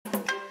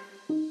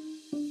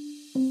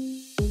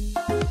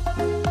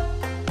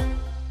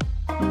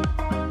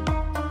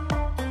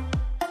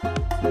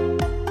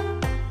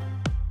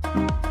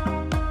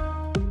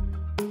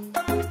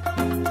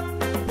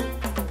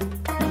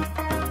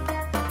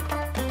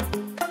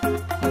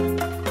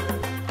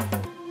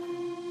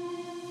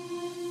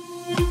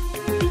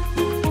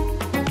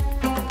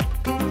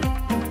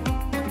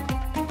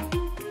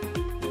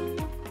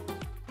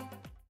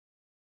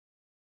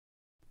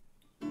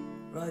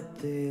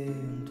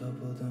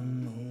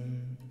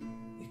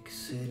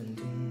sit and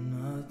do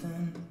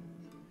nothing.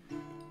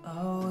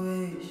 I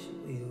wish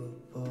we were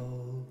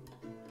bold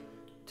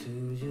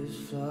to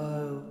just fly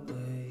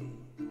away.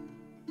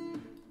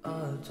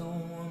 I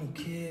don't wanna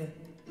care,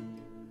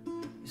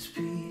 just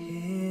be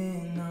here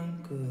and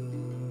I'm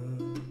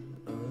good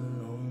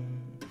alone.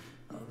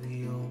 I'll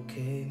be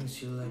okay,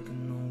 miss you like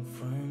an old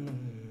friend.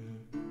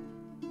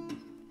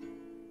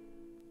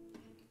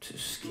 Too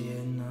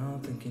scared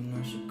now, thinking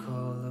I should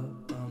call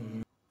up.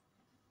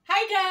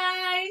 Hi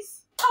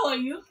guys, how are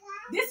you?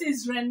 This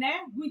is Renee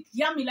with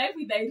Yummy Life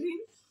with Irene.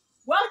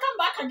 Welcome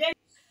back again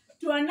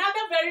to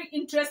another very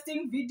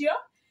interesting video.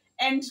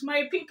 And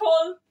my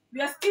people,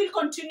 we are still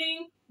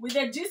continuing with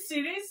the juice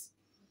series.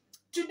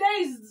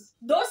 Today is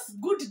those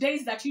good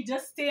days that you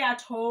just stay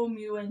at home,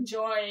 you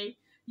enjoy,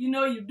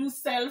 you do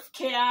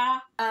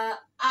self-care. I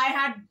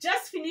had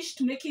just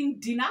finished making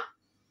dinner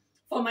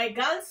for my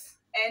girls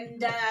and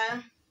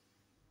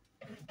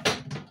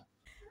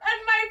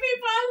my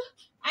people,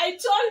 I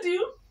told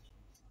you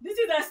this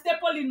is a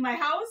staple in my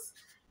house.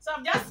 So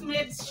I've just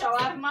made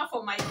shawarma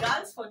for my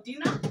girls for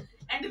dinner,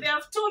 and they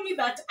have told me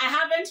that I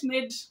haven't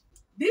made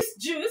this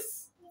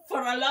juice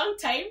for a long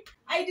time.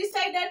 I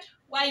decided,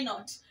 why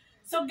not?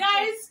 So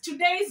guys,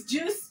 today's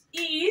juice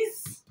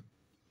is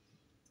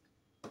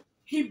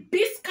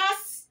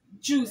hibiscus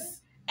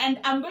juice, and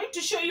I'm going to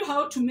show you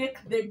how to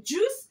make the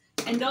juice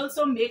and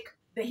also make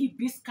the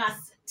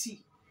hibiscus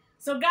tea.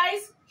 So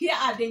guys, here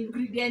are the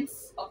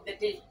ingredients of the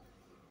day.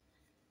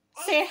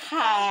 Say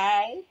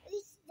hi.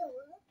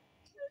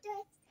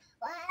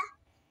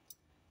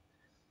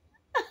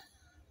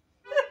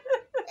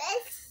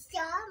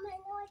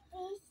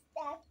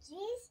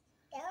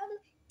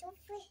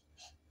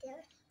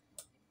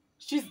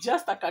 She's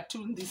just a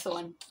cartoon, this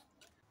one.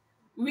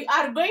 We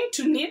are going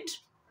to need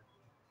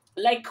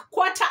like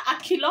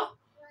 1/4 kilo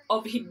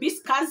of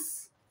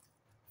hibiscus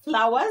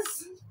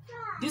flowers.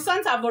 These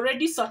ones I've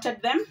already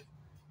sorted them,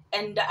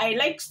 and I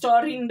like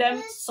storing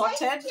them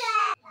sorted.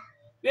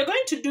 We're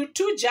going to do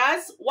 2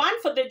 jars, one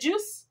for the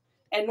juice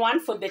and one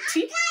for the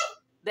tea.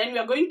 Then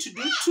we're going to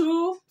do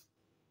 2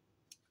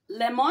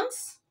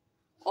 lemons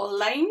or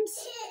limes,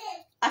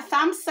 a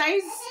thumb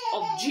size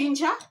of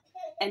ginger,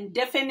 and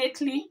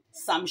definitely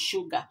some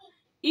sugar.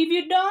 If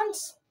you don't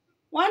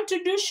want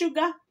to do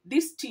sugar,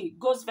 this tea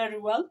goes very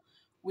well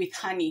with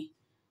honey.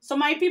 So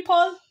my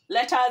people,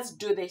 let us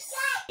do this.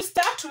 To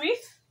start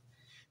with,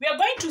 we are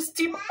going to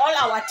steam all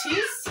our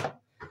teas,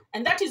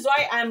 and that is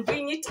why I'm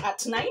doing it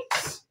at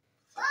night.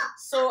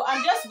 So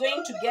I'm just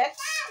going to get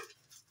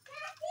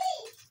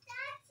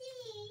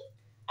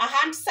a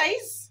hand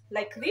size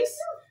like this,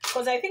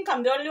 because I think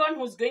I'm the only one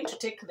who's going to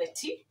take the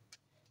tea.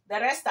 The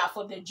rest are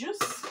for the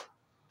juice.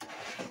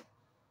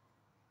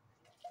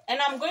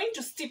 And I'm going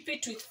to steep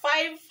it with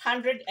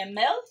 500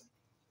 ml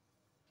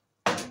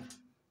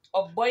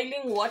of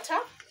boiling water.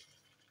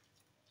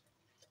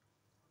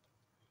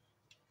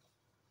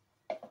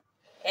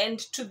 And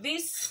to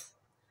this,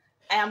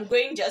 I am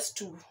going just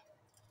to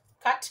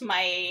cut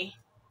my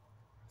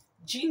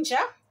ginger,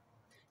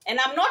 and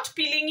I'm not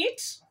peeling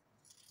it,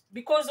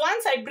 because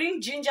once I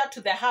bring ginger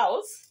to the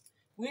house,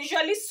 we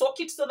usually soak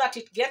it so that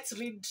it gets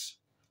rid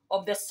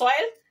of the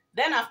soil.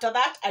 Then after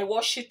that, I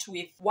wash it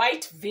with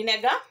white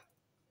vinegar,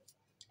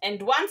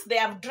 and once they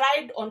have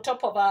dried on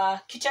top of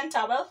a kitchen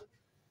towel,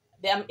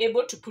 then I'm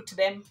able to put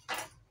them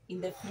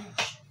in the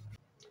fridge.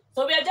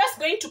 So we are just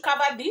going to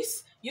cover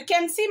this. You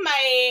can see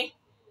my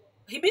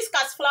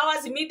hibiscus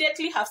flowers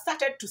immediately have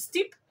started to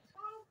steep.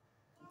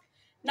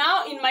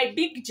 Now in my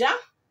big jar,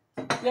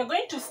 we are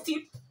going to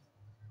steep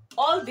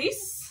all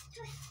this,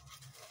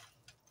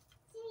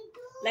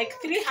 like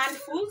 3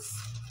 handfuls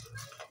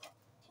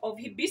of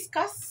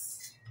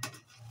hibiscus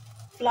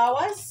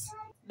flowers.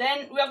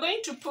 Then we are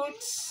going to put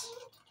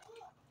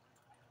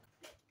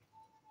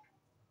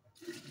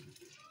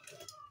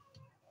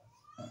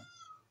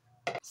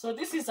so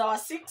this is our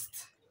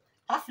 6th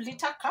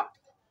half-liter cup.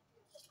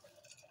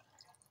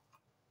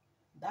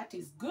 That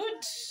is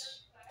good.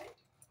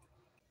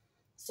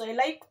 So I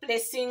like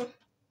placing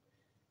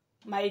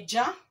my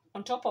jar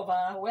on top of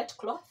a wet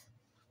cloth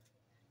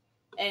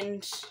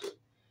and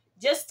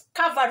just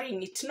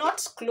covering it,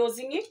 not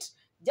closing it,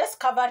 just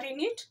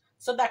covering it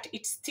so that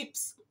it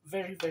steeps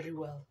very, very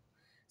well.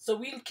 So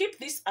we'll keep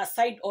this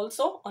aside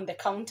also on the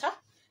counter,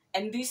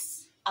 and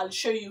this I'll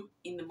show you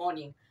in the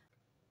morning.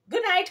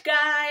 Good night,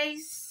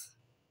 guys.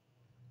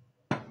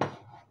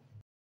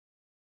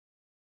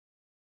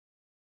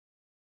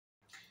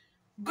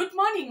 Good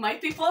morning, my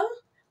people.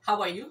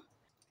 How are you?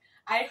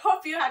 I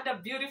hope you had a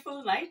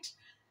beautiful night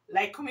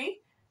like me,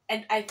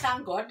 and I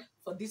thank God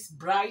for this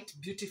bright,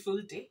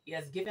 beautiful day He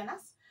has given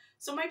us.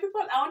 So my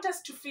people, I want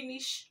us to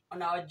finish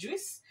on our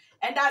juice,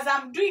 and as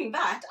I'm doing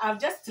that, I've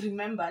just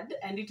remembered,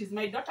 and it is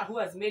my daughter who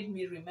has made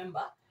me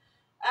remember.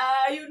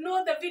 You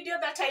know the video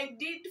that I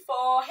did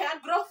for hair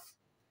growth?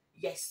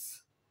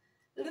 Yes.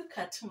 Look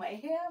at my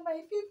hair,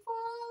 my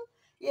people.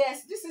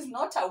 Yes, this is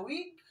not a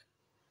wig.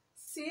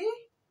 See?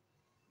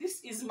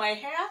 This is my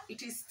hair.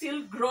 It is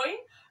still growing.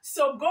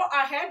 So go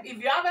ahead.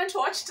 If you haven't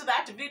watched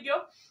that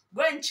video,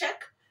 go and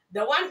check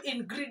the one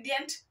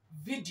ingredient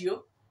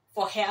video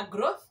for hair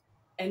growth,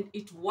 and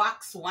it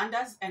works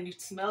wonders and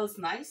it smells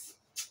nice.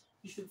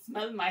 You should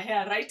smell my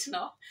hair right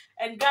now.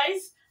 And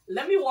guys,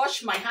 let me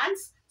wash my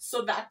hands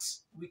so that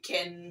we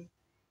can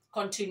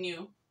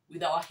continue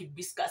with our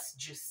hibiscus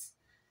juice.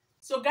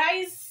 So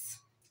guys,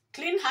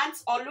 clean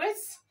hands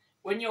always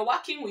when you're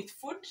working with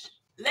food.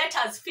 Let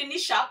us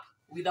finish up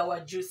with our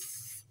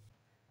juice.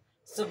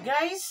 So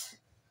guys,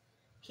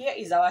 here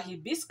is our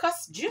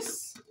hibiscus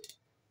juice.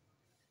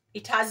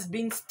 It has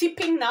been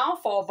steeping now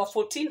for over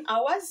 14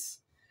 hours.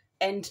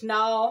 And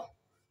now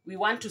we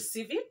want to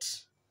sieve it.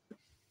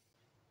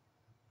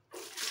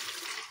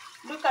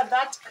 Look at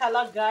that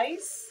color,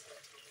 guys.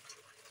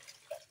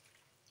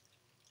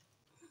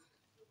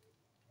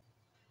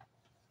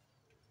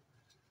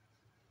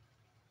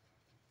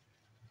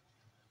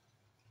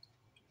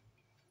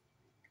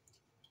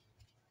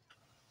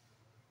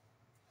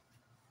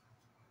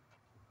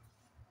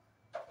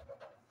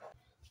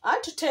 I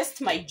had to test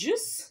my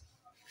juice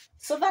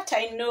so that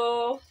I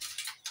know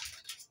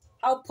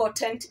how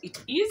potent it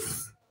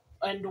is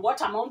and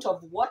what amount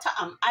of water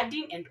I'm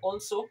adding, and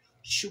also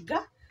sugar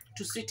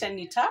to sweeten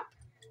it up.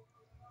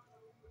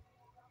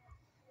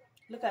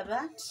 Look at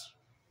that.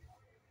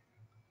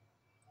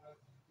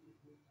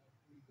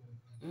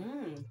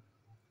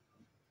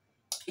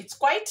 It's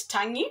quite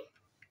tangy,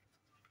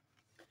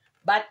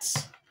 but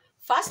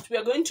first we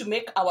are going to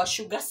make our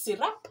sugar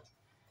syrup,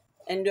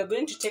 and we're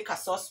going to take a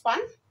saucepan.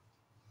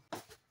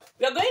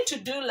 We are going to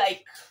do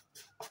like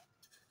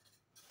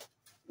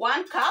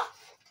 1 cup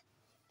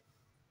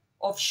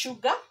of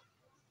sugar.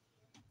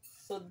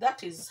 So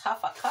that is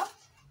half a cup.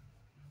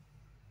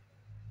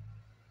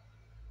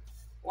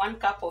 1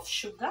 cup of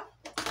sugar.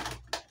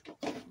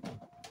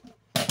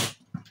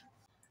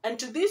 And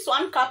to this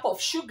 1 cup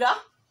of sugar,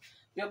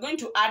 we are going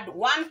to add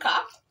 1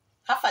 cup,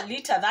 half a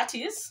liter that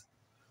is,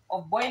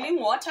 of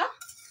boiling water.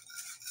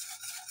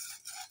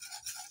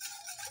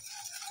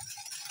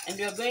 And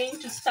we are going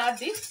to stir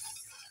this.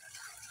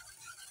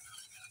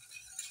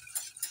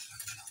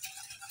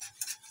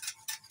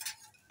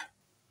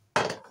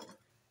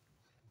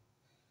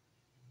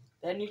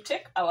 Then you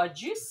take our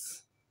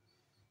juice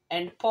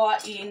and pour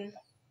in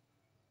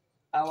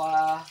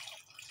our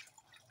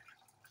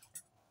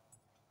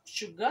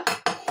sugar.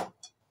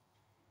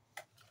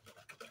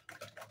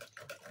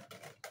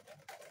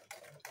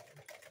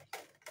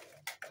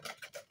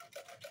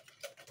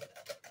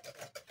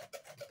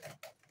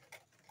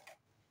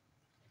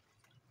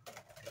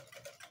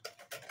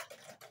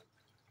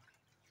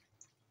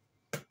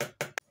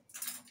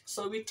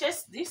 So we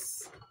taste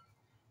this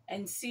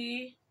and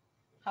see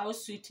how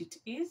sweet it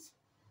is.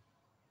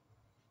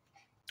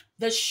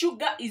 The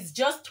sugar is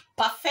just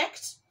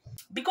perfect.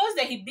 Because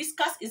the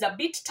hibiscus is a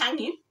bit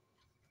tangy,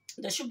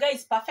 the sugar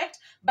is perfect,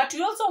 but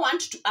we also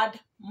want to add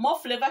more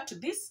flavor to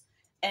this.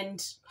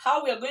 And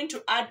how we are going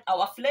to add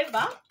our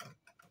flavor,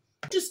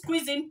 to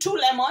squeeze in 2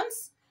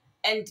 lemons,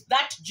 and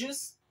that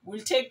juice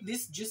will take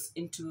this juice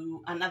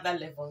into another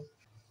level.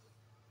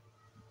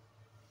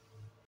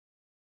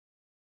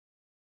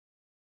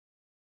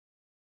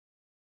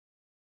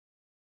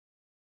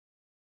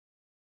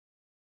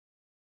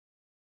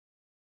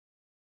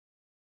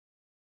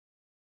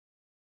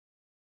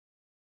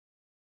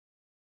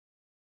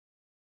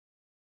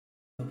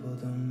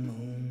 Of the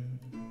moon,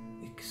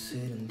 we could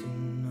sit and do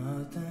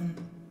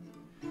nothing.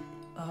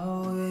 I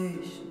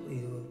wish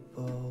we were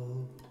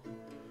bold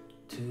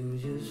to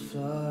just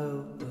fly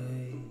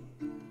away.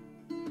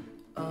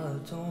 I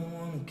don't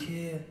wanna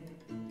care,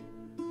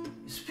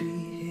 just be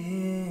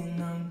here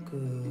and I'm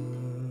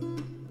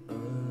good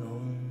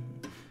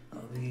alone.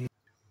 I'll be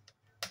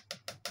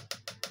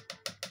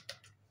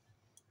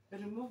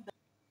Remove that.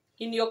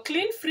 In your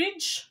clean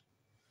fridge,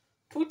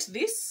 put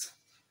this,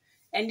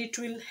 and it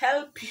will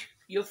help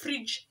your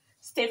fridge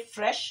stay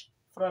fresh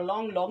for a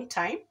long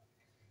time.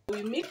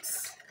 We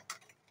mix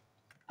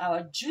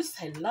our juice.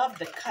 I love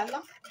the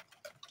color.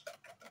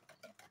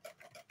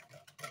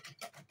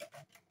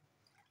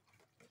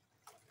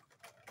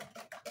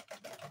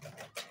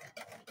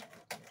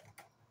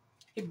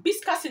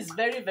 Hibiscus is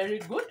very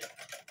good.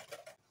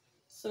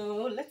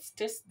 So let's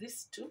taste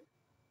this too.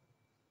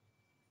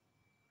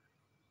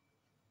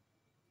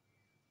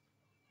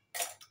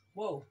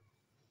 Whoa,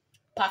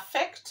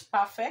 perfect.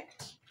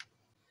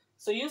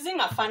 So using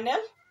a funnel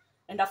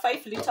and a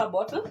 5-liter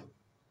bottle,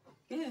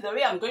 this is the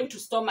way I'm going to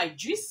store my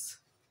juice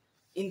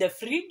in the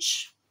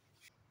fridge.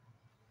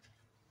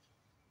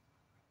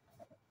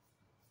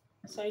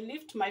 So I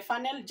lift my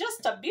funnel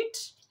just a bit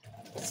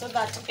so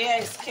that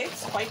air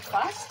escapes quite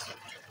fast.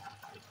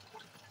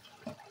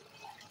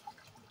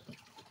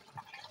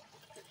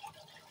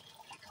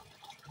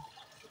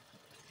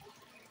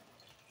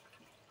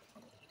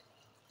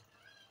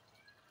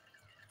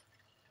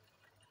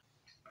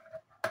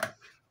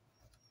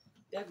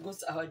 There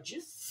goes our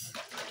juice.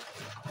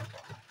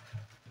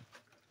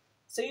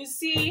 So you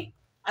see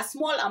a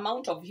small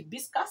amount of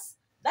hibiscus.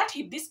 That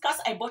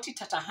hibiscus, I bought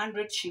it at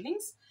 100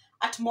 shillings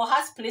at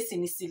Moha's place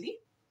in Isili.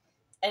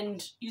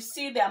 And you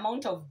see the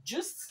amount of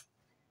juice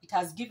it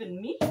has given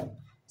me.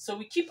 So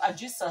we keep our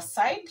juice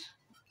aside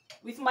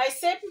with my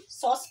same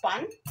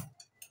saucepan,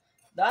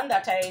 the one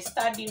that I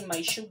stirred in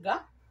my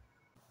sugar.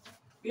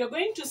 We are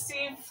going to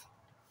sieve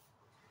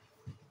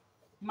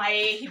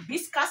my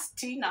hibiscus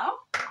tea now.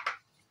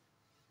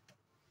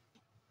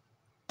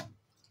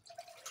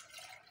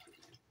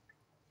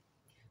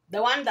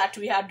 The one that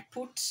we had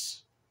put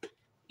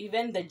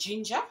even the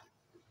ginger.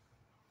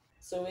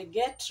 So we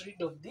get rid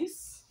of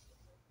this.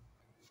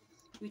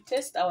 We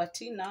taste our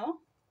tea now.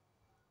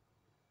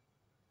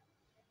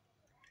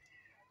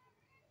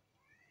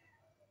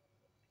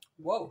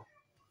 Whoa.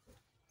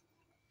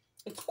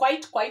 It's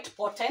quite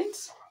potent.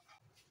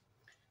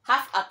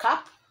 Half a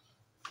cup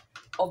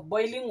of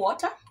boiling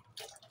water.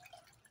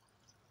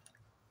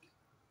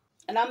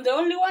 And I'm the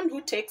only one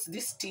who takes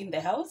this tea in the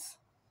house.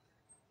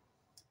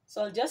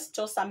 So I'll just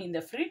store some in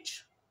the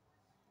fridge.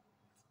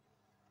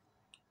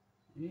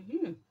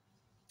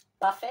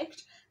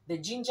 Perfect. The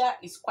ginger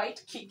is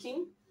quite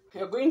kicking.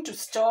 We're going to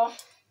store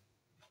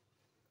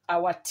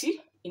our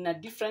tea in a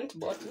different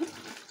bottle.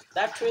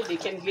 That way they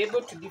can be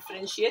able to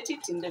differentiate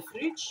it in the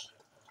fridge.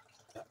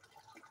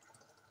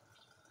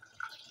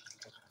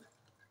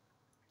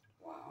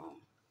 Wow.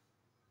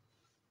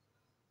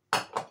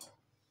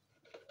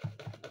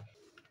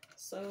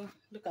 So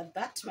look at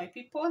that, my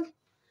people.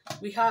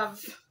 We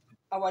have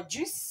our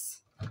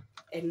juice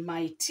and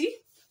my tea.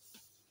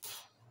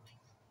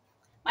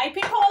 My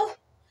people,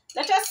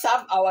 let us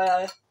serve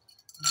our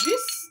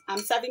juice.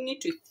 I'm serving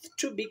it with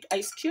 2 big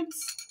ice cubes.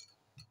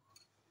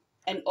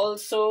 And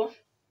also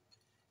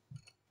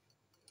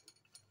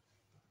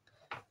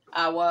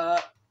our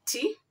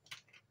tea.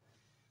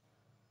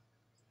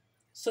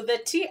 So the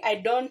tea, I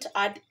don't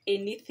add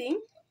anything.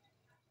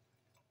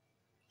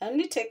 I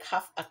only take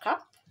half a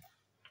cup,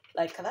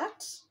 like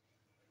that.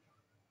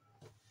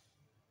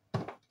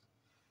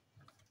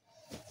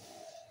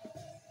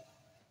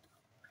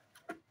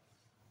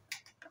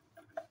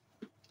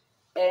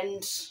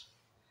 And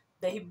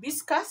the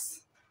hibiscus,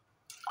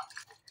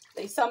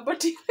 there's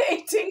somebody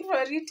waiting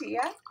for it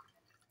here.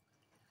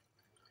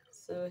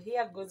 So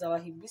here goes our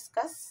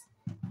hibiscus.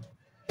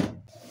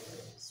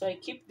 So I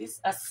keep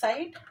this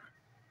aside.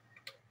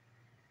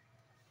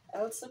 I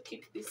also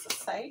keep this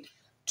aside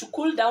to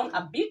cool down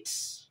a bit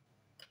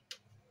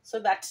so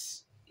that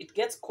it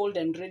gets cold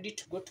and ready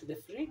to go to the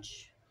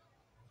fridge.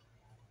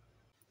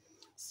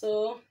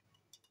 So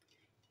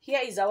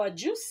here is our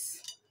juice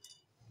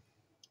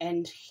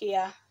and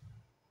here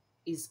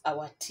is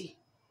our tea.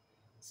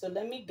 So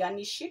let me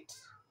garnish it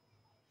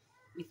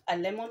with a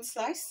lemon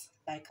slice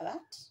like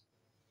that.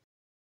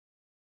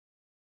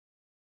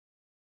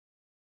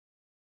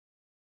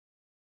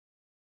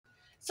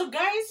 So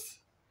guys,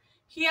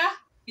 here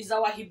is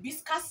our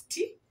hibiscus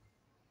tea.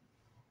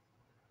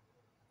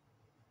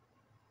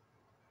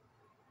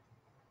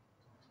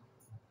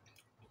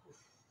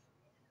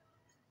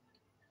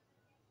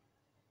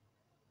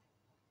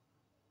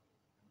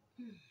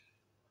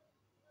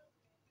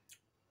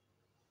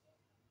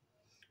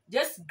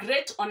 Just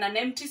great on an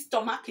empty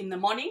stomach in the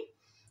morning.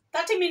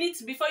 30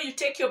 minutes before you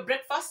take your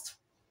breakfast,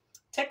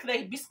 take the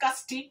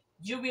hibiscus tea.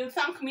 You will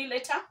thank me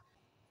later.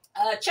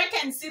 Check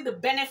and see the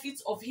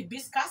benefits of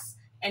hibiscus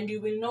and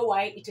you will know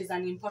why it is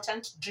an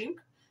important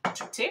drink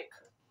to take.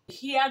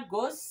 Here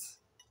goes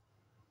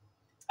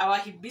our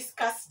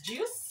hibiscus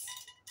juice.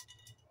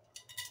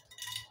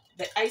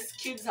 The ice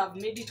cubes have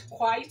made it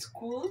quite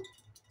cool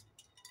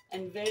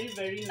and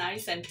very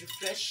nice and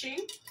refreshing.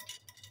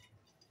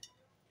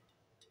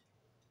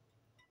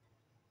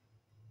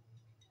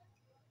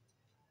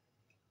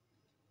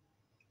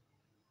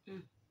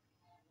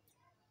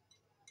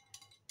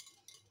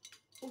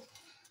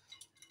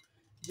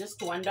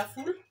 Just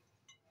wonderful.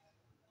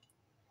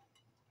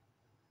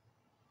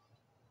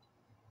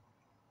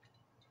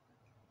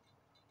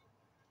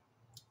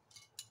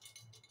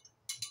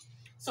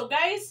 So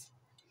guys,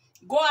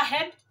 go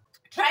ahead,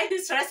 try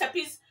these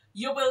recipes.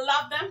 You will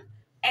love them.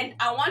 And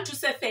I want to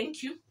say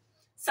thank you.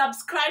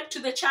 Subscribe to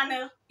the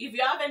channel if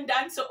you haven't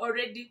done so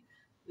already.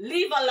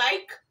 Leave a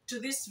like to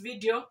this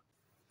video.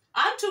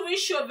 And to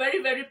wish you a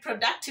very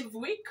productive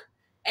week.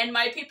 And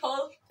my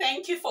people,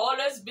 thank you for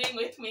always being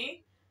with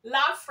me.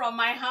 Love from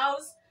my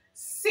house.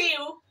 See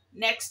you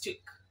next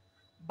week.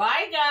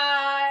 Bye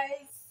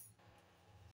guys.